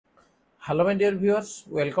Hello my dear viewers,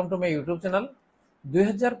 welcome to my YouTube channel.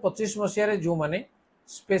 2025 मसीह जो माने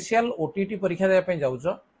special OTT परीक्षा देवा ପାଇଁ ଯାଉଛ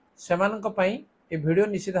ସେମାନଙ୍କ ପାଇଁ ए वीडियो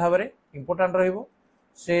निश्चित भाव में इंपोर्टाट रहिबो।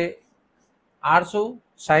 से आर्ट्स हो,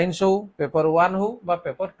 साइंस हो, पेपर 1 हो बा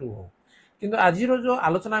पेपर 2 हो, किंतु आज जो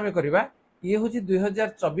आलोचना आम करवा ये हूँ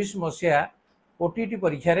 2024 मसीहा ओटीटी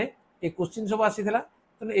परीक्षा रे ये क्वेश्चन सब आसीथिला।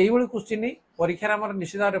 तेणु यही क्वेश्चन परीक्षा आम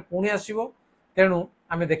निश्चित भाव में पुणी आसो। तेणु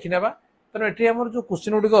आम देखी नेबा। तेणु ये आम जो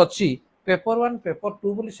क्वेश्चन गुड़िक अच्छी पेपर 1 पेपर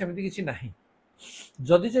 2 बोली सेमती किसी ना।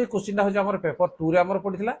 जदि जो क्वेश्चन हूँ आम पेपर 2 रे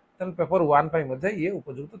पड़ता तेणु पेपर 1 ये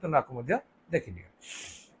उपयुक्त। तेणु आपको देखी नि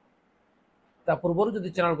पूर्व जब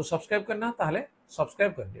चैनल को सब्सक्राइब करना ताहले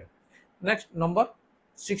सब्सक्राइब कर दियो। नेक्स्ट नंबर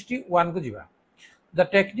 61 को जीवा। The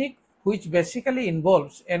technique which basically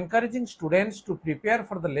involves encouraging students to prepare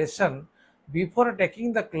for the lesson before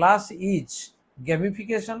taking the class is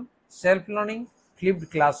gamification, self learning, flipped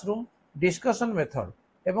classroom, discussion method।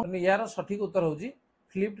 एवं यार सठिक उत्तर होजी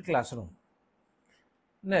flipped classroom।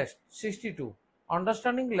 Next 62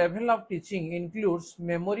 understanding level of teaching includes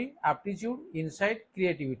memory, aptitude, insight,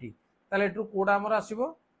 creativity. ताले एटू कोडा हमर आसीबो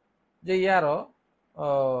जे यार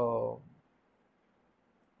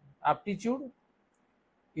aptitude,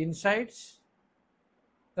 insights.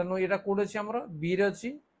 तेणु यहाँ कौट अच्छी आमर बी रे अच्छी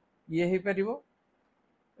ये हो पार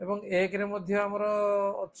एवं एक रे मध्य आमर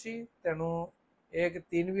अच्छी। तेणु 1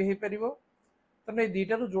 3 भी हो पार। तेणु ये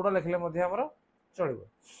दुईटारू जोड़ा लिखले आमर चलो।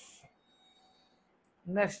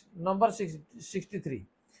 Next number 63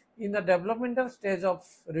 in the developmental stage of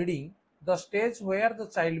reading the stage where the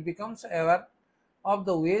child becomes aware of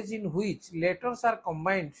the ways in which letters are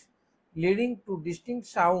combined leading to distinct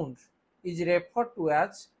sounds is referred to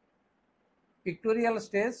as pictorial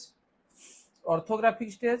stage,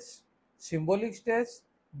 orthographic stage, symbolic stage,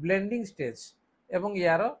 blending stage। एवं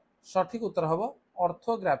यार सठिक उत्तर हम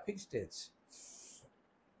orthographic stage.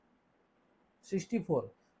 64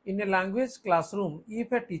 in a language classroom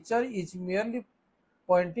if a teacher is merely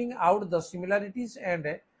pointing out the similarities and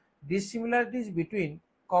dissimilarities between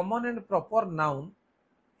common and proper noun,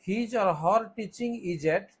 his or her teaching is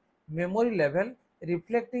at memory level,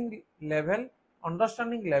 reflecting level,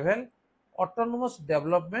 understanding level, autonomous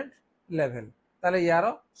development level। ताले यार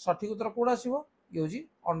सठिक उत्तर code आसीबो ये होजी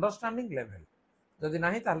understanding level. जदि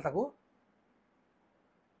नाही ताले ताको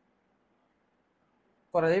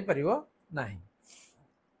करा जाई परिबो नाही।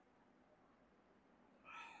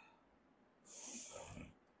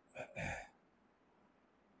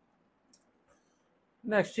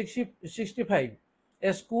 Next 65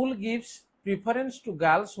 a school gives preference to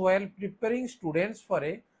girls while preparing students for a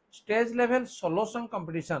stage level solo song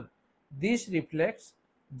competition। This reflects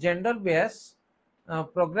gender based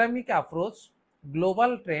programming approach,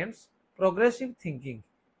 global trends, progressive thinking।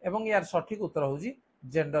 एवं यार सठिक उत्तर होजी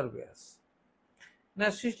gender base.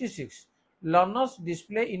 Next 66 learners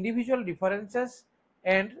display individual differences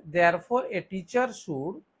and therefore a teacher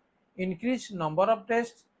should increase number of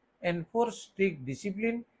tests, enforce strict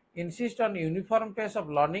discipline, insist on uniform pace of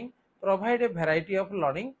learning, provide a variety of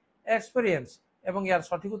learning experience। एवं यार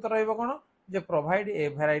सठिक उत्तर रहिबो कोन जे provide a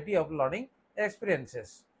variety of learning experiences।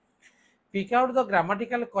 Pick out the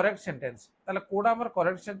grammatical correct sentence. ताले कोडा हमर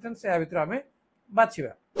correct sentence या भितर हमें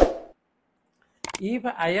बाछिबा। If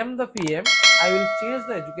I am the PM, I will change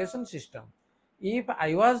the education system। If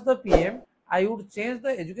I was the PM, I would change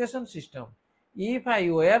the education system। If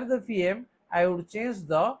I were the PM, I would change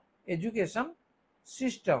the education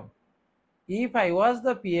system। If I was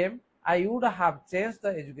the PM, I would have changed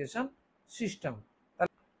the education system।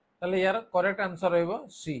 ताले यार correct answer रहइबो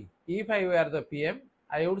C. If I were the PM,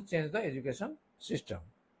 I would change the education system।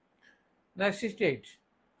 Next 68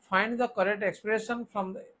 find the correct expression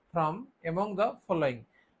from among the following।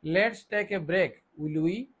 Let's take a break, will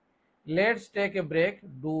we? Let's take a break,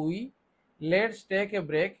 do we? Let's take a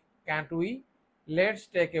break, can't we? Let's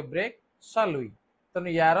take a break, shall we? तो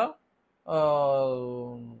यार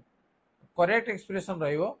correct expression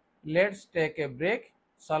रहिबो let's take a break,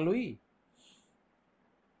 shall we?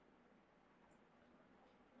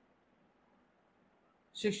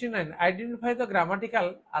 69 identify the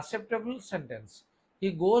grammatical acceptable sentence।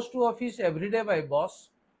 He goes to office every day by bus।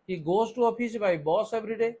 He goes to office by bus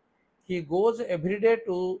every day। He goes every day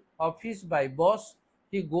to office by bus।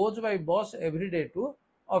 He goes by bus every day to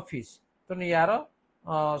office। तो यार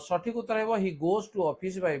सठिक उत्तर है he goes to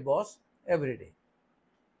office by bus every day।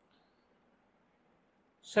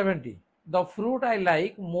 70 the fruit I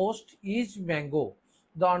like most is mango।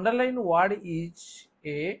 The underlined word is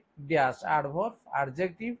a dash adverb,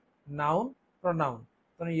 adjective, noun, pronoun।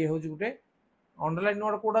 तो ये हूँ गोटे underline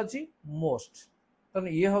word code अच्छी most. तो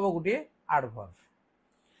ये हम गोटे adverb.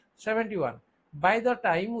 71 By the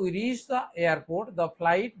time we reached the airport, the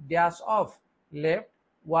flight dash off. Left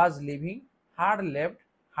was leaving, had left,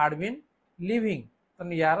 had been leaving.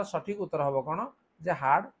 तो यार सठिक उत्तर हम कौन जे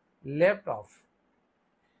had left off.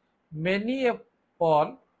 Many a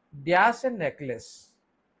Paul dash a necklace.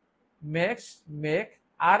 Makes, make,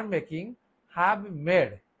 are making, have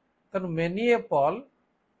made. तो many a Paul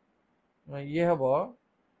ये हम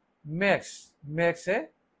makes a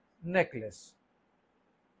necklace.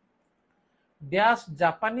 Dash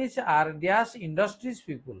Japanese are dash industries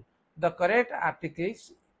people. The correct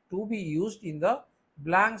articles to be used in the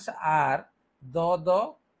blanks are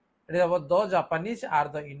the Japanese are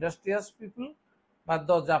the industrious people, but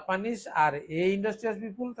the Japanese are a industrious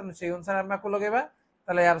people. तेणु से अनुसार आम को लगेगा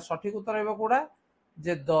ताले यार सठिक उत्तर होगा कोड़ा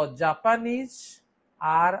जे the Japanese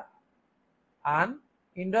are an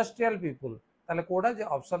industrial people. ताले कोड़ा जे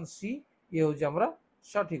ऑप्शन सी ये हो जामरा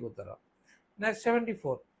सठिक उत्तर. Next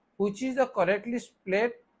 74. Which is the correctly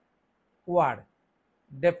spelled word?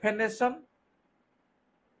 Definition,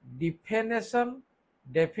 definition,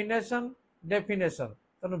 definition, definition.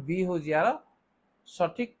 तो बी हो जाए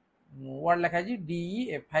सठिक वर्ड लिखा जी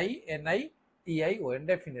DEFINITION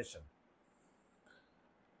definition.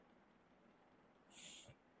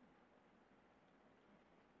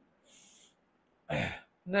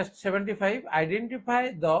 Next 75.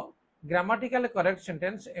 Identify the grammatical correct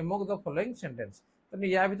sentence among the following sentence. तो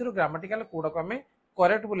या भीतर ग्रामाटिकल कोड को हमें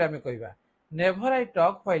करेक्ट बोले हमें कहबा. Never I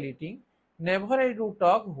talk while eating, never I do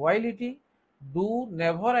talk while eating, do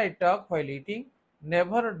never I talk while eating,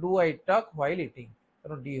 never do I talk while eating.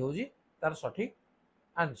 तो D हो जी तार सठिक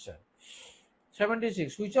answer.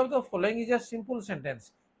 76. Which of the following is a simple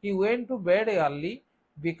sentence? He went to bed early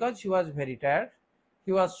because he was very tired.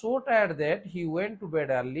 He was so tired that he went to bed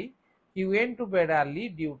early. He went to bed early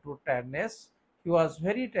due to tiredness. He was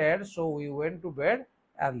very tired, so we went to bed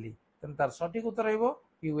early. Then तार सठिक उत्तर होइबो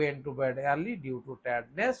he went to bed early due to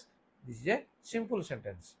tiredness. This is a simple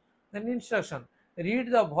sentence. Then instruction.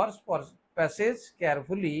 Read the verse passage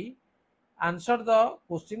carefully. Answer the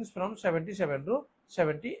questions from 77 to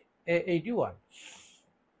 81.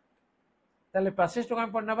 ताले passage तो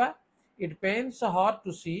काम पढ़ना बा. It pains her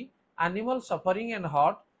to see animals suffering and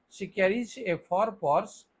hurt. She carries a fur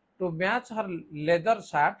purse to match her leather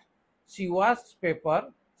shirt. She washes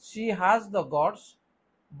paper, she has the gods,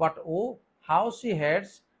 but oh, how she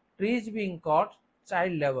hates trees being cut,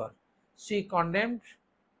 child labor. She condemned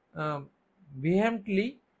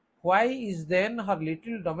vehemently. Why is then her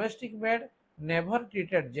little domestic maid never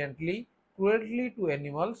treated gently, cruelly to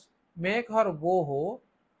animals, make her boho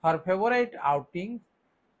her favorite outing,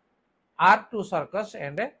 are to circus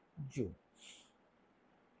and a zoo.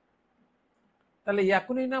 ताले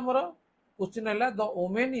याकुनी ना मरो question है the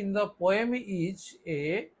woman in the poem is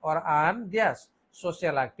a or an dash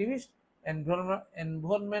social activist,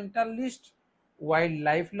 environmentalist,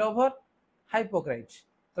 wildlife lover, hypocrite.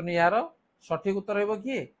 तो यार सठिक उत्तर होइबो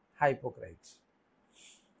कि hypocrite.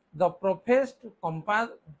 The professed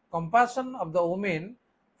compassion of the woman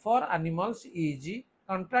for animals is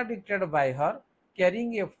contradicted by her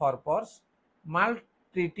carrying a fur purse,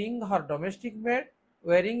 maltreating her domestic maid,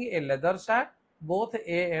 wearing a leather shirt, both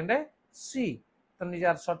A and a C. तो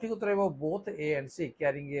यार सठिक उत्तर होइबो both A and C,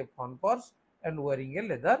 carrying a fur purse and wearing a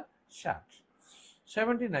leather shirt.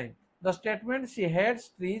 79. The statement she hates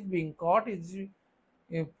trees being cut is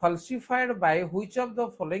falsified by which of the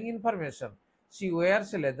following information? She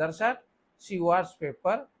wears a leather shirt, she wears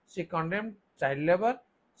paper, she condemned child labor,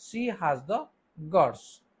 she has the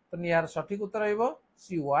gods. तो यार सठिक उत्तर होइबो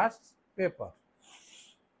she wears paper.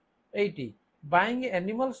 80. Buying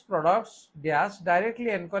animals products dash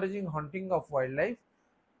directly encouraging hunting of wildlife,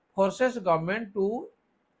 forces government to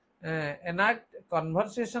enact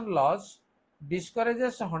conservation laws,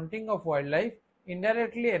 discourages hunting of wildlife,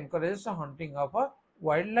 indirectly encourages hunting of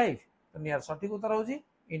wildlife. तो यार सठिक उत्तर होजी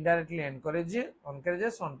indirectly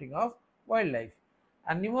encourages hunting of wildlife.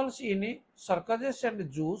 Animals in circuses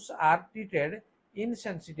and zoos are treated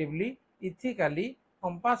insensitively, ethically,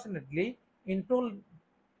 compassionately,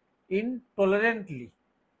 intolerantly.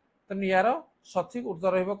 तो यार सठिक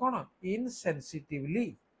उत्तर होइबो कोन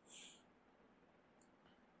insensitively.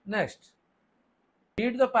 Next,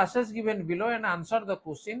 read the passage given below and answer the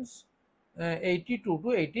questions 82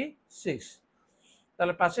 to 86.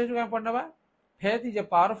 ताले passage को पढ़ना बा. Faith is a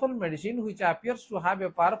powerful medicine which appears to have a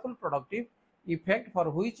powerful productive effect for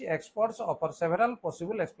which experts offer several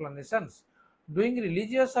possible explanations. Doing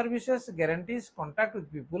religious services guarantees contact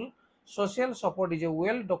with people. Social support is a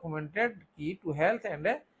well-documented key to health and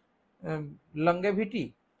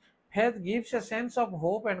longevity. Faith gives a sense of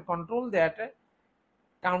hope and control that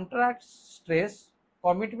counteracts stress.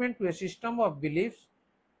 Commitment to a system of beliefs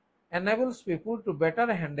enables people to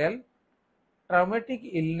better handle traumatic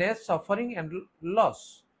illness, suffering, and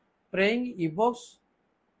loss. Praying evokes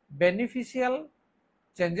beneficial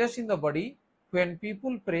changes in the body. When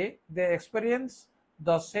people pray, they experience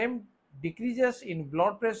the same decreases in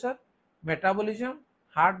blood pressure, metabolism,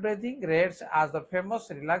 heart breathing rates as the famous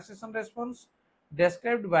relaxation response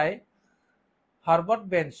described by Herbert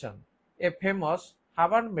Benson, a famous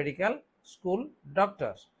Harvard Medical School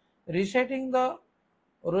doctor. Reciting the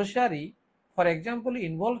rosary, for example,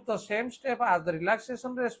 involves the same step as the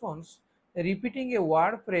relaxation response, repeating a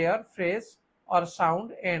word, prayer, phrase, or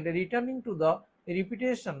sound and returning to the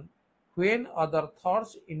repetition when other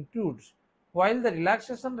thoughts intrude. While the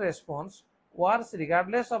relaxation response works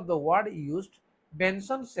regardless of the word used,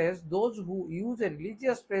 Benson says those who use a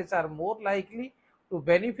religious phrase are more likely to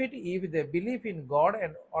benefit if they believe in God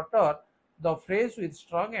and utter the phrase with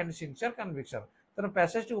strong and sincere conviction. तेणु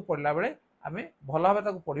passage को पढ़ला बेले आमे भल भाव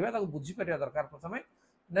ताको पढ़िबा ताको बुझी परिया दरकार प्रथमे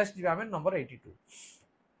नेक्स्ट जिबा आमे number 82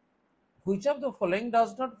 which of the following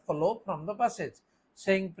does not follow from the passage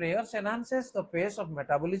saying prayers enhances the pace of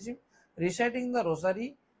metabolism reciting the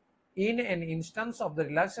rosary in an instance of the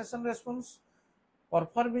relaxation response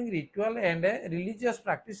performing ritual and religious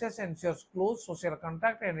practices ensures close social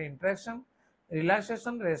contact and interaction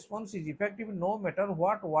relaxation response is effective no matter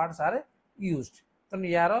what words are used तो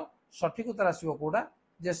यार सठिक उत्तर आसीबो कोडा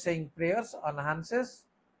जे saying prayers enhances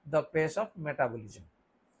the pace of metabolism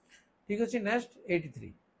ठीक अछि next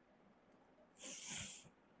 83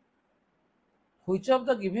 which of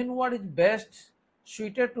the given word is best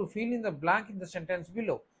suited to fill in the blank in the sentence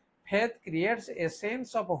below faith creates a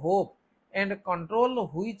sense of hope and control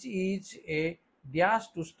which is a dash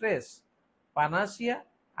to stress panacea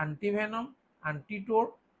antivenom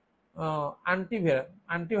antidote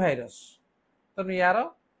antivirus तो यार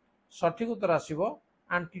सठिक उत्तर आसीबो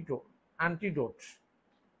antidote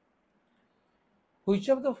which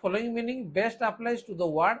of the following meaning best applies to the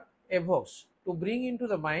word evokes to bring into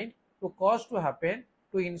the mind to cause to happen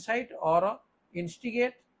to incite or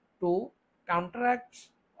instigate to counteract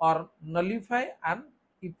or nullify an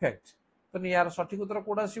effect तो यार सठिक उत्तर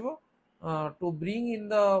code आसीबो to bring in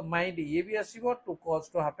the mind ये भी आसीबो to cause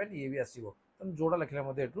to happen ये भी आसीबो तो जोड़ा लिखले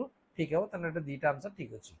मध्ये एटू ठीक है तने एटा दीटा आंसर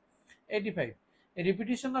ठीक अछि 85 a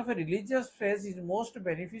repetition of a religious phrase is most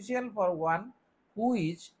beneficial for one who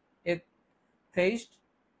is a theist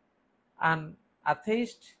an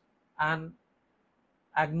atheist an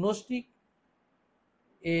agnostic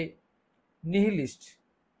a nihilist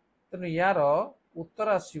तो यार उत्तर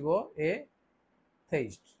आसीबो a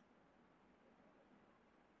theist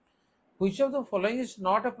which of the following is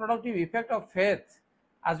not a productive effect of faith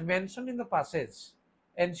as mentioned in the passage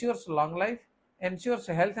ensures long life ensures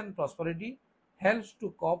health and prosperity helps to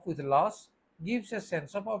cope with loss gives a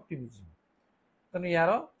sense of optimism तो यार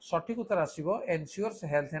सठिक उत्तर आसीबो ensures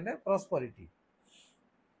health and prosperity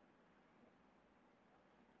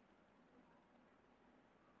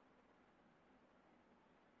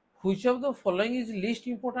which of the following is least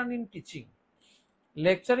important in teaching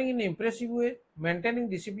lecturing in impressive way maintaining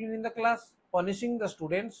discipline in the class punishing the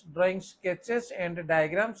students drawing sketches and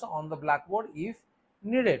diagrams on the blackboard if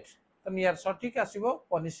needed तो यार सठिक आसीबो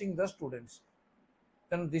punishing the students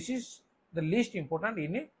then this is the least important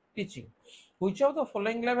in teaching which of the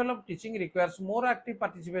following level of teaching requires more active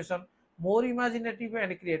participation more imaginative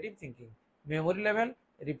and creative thinking memory level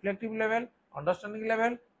reflective level understanding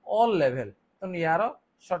level all level तो यार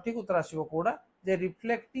सठिक उत्तर आसीबो कोडा जे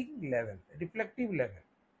reflective level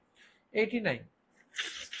 89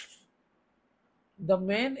 the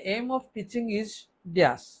main aim of teaching is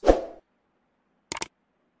dash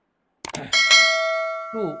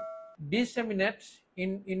to disseminate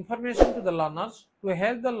information to the learners to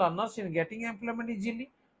help the learners in getting employment easily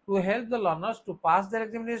to help the learners to pass their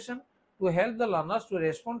examination to help the learners to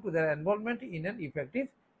respond to their involvement in an effective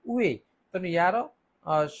way तो यार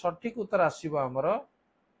सठिक उत्तर आसीबो हमर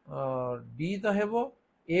D तो हेबो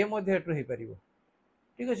ए मध्ये एटु हे परिबो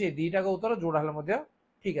ठीक अछि दीटा को उत्तर जोड़ा हला मध्ये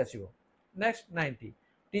ठीक आसीबो next 90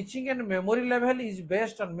 teaching and memory level is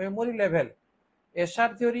based on memory level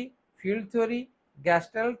SR theory field theory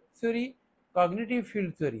गैस्टल theory cognitive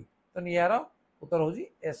field theory तो यार उत्तर होजी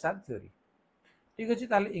एसआर थ्योरी ठीक अछि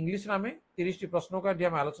ताले इंग्लिश रे हमें 30 टी प्रश्न का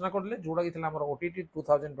हम आलोचना करले जोड़ा कि हमर ओटीटी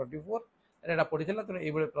 2024 एटा पढितला तो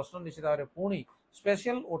एबळे प्रश्न निश्चित भाबरे पुणी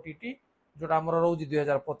स्पेशल ओटीटी जोटा हमर रहउजी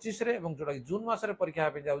 2025 रे एवं जोटा जून मास रे परीक्षा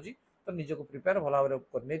पे जाउजी तो निज को प्रिपेयर भला भाबरे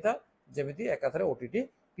कर नै था जेमिति एकाथरे ओटीटी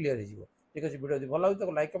क्लियर हे जिवो ठीक अछि वीडियो जदि भला होय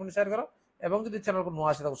तो लाइक कमेंट शेयर करो एवं जदि चैनल को नुआ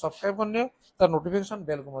आसे तो सब्सक्राइब करनियो तो नोटिफिकेशन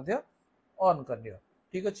बेल को मध्ये ऑन करनियो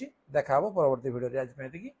ठीक अछि देखा हबो परवर्ती वीडियो रे आज पे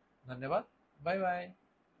एतिकी धन्यवाद। Bye bye.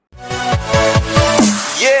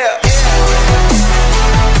 Yeah.